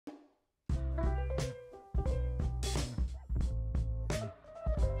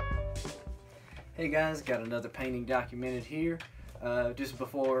Hey guys, got another painting documented here. Just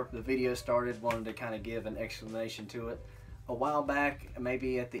before the video started, wanted to kind of give an explanation to it. A while back,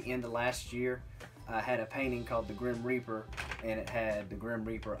 maybe at the end of last year, I had a painting called The Grim Reaper, and it had the Grim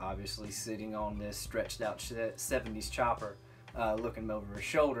Reaper obviously sitting on this stretched out 70s chopper looking over his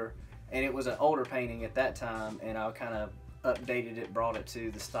shoulder. And it was an older painting at that time, and I kind of updated it, brought it to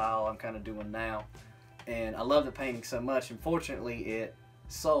the style I'm kind of doing now. And I love the painting so much. Unfortunately, it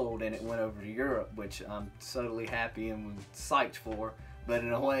sold and it went over to Europe, which I'm totally happy and psyched for, but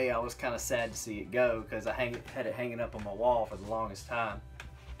in a way I was kind of sad to see it go because I had it hanging up on my wall for the longest time.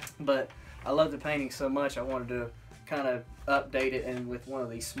 But I love the painting so much I wanted to kind of update it, and with one of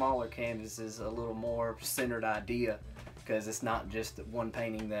these smaller canvases, a little more centered idea, because it's not just one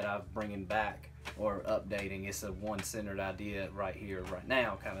painting that I'm bringing back or updating, it's a one centered idea right here right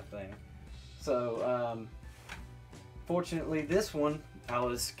now kind of thing. So fortunately this one, I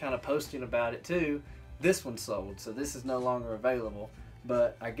was kind of posting about it too, this one sold, so this is no longer available,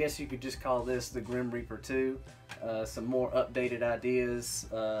 but I guess you could just call this the Grim Reaper 2. Some more updated ideas,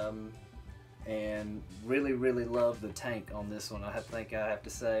 and really love the tank on this one. I think I have to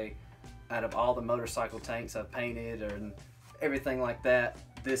say, out of all the motorcycle tanks I've painted and everything like that,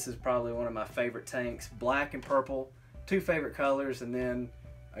 this is probably one of my favorite tanks. Black and purple, two favorite colors, and then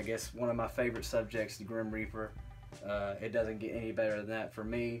I guess one of my favorite subjects, the Grim Reaper. It doesn't get any better than that for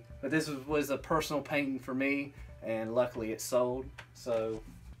me, but this was a personal painting for me, and luckily it sold. So,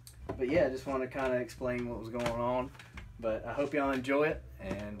 but yeah, just want to kind of explain what was going on, but I hope y'all enjoy it,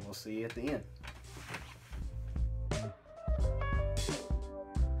 and we'll see you at the end.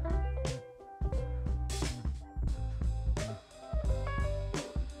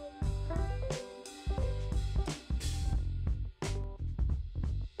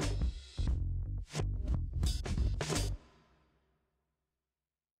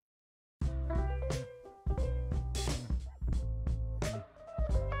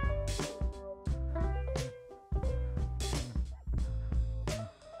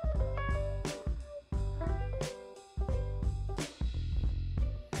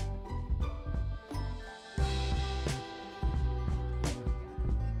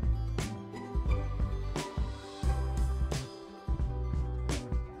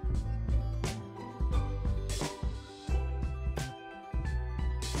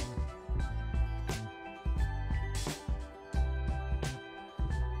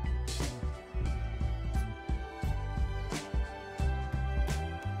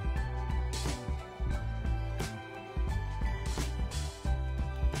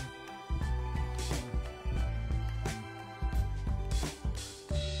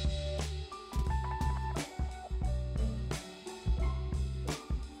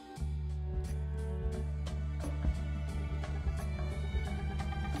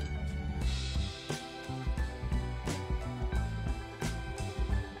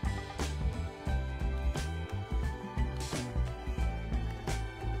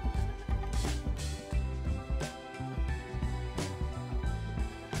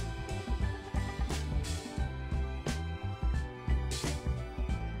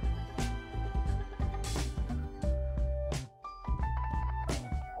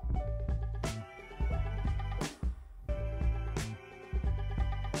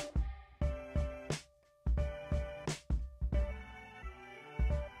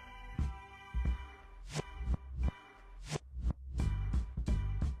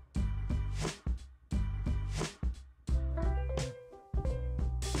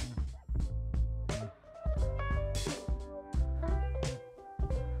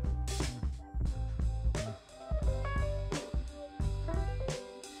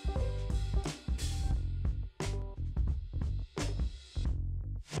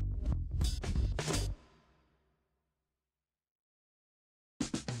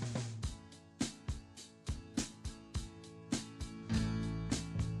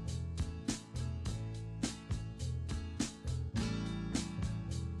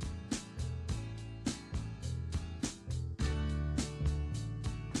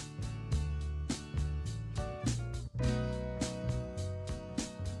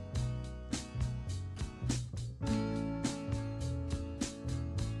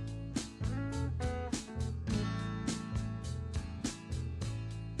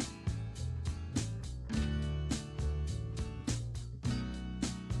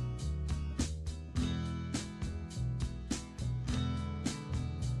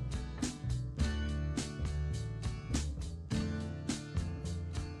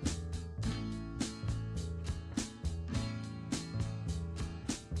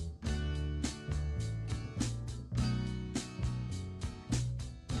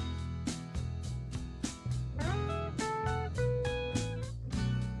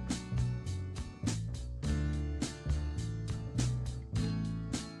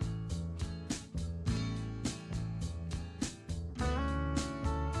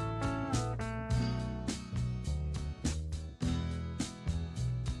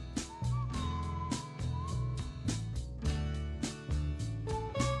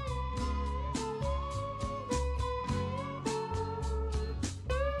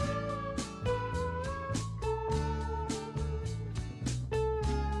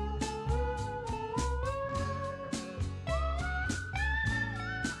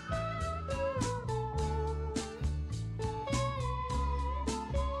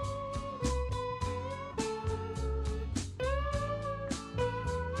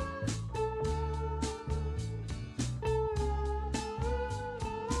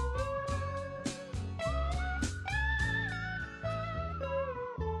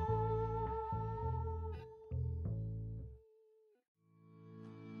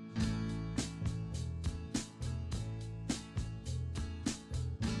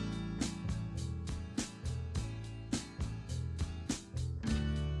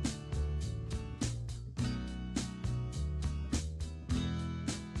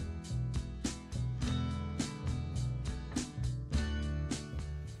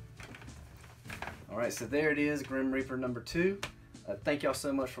 Alright, so there it is, Grim Reaper number 2. Thank y'all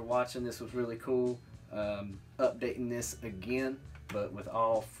so much for watching. This was really cool. Updating this again, but with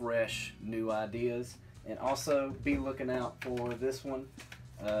all fresh new ideas. And also be looking out for this one.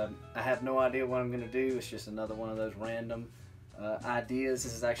 I have no idea what I'm going to do. It's just another one of those random ideas.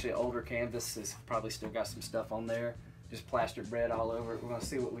 This is actually an older canvas. It's probably still got some stuff on there. Just plastered bread all over it. We're going to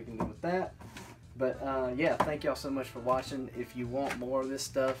see what we can do with that. But yeah, thank y'all so much for watching. If you want more of this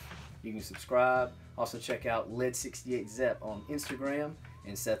stuff, you can subscribe. Also check out Led68Zep on Instagram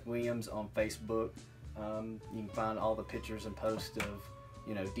and Seth Williams on Facebook. You can find all the pictures and posts of,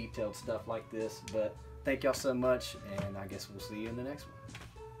 you know, detailed stuff like this. But thank y'all so much, and I guess we'll see you in the next one.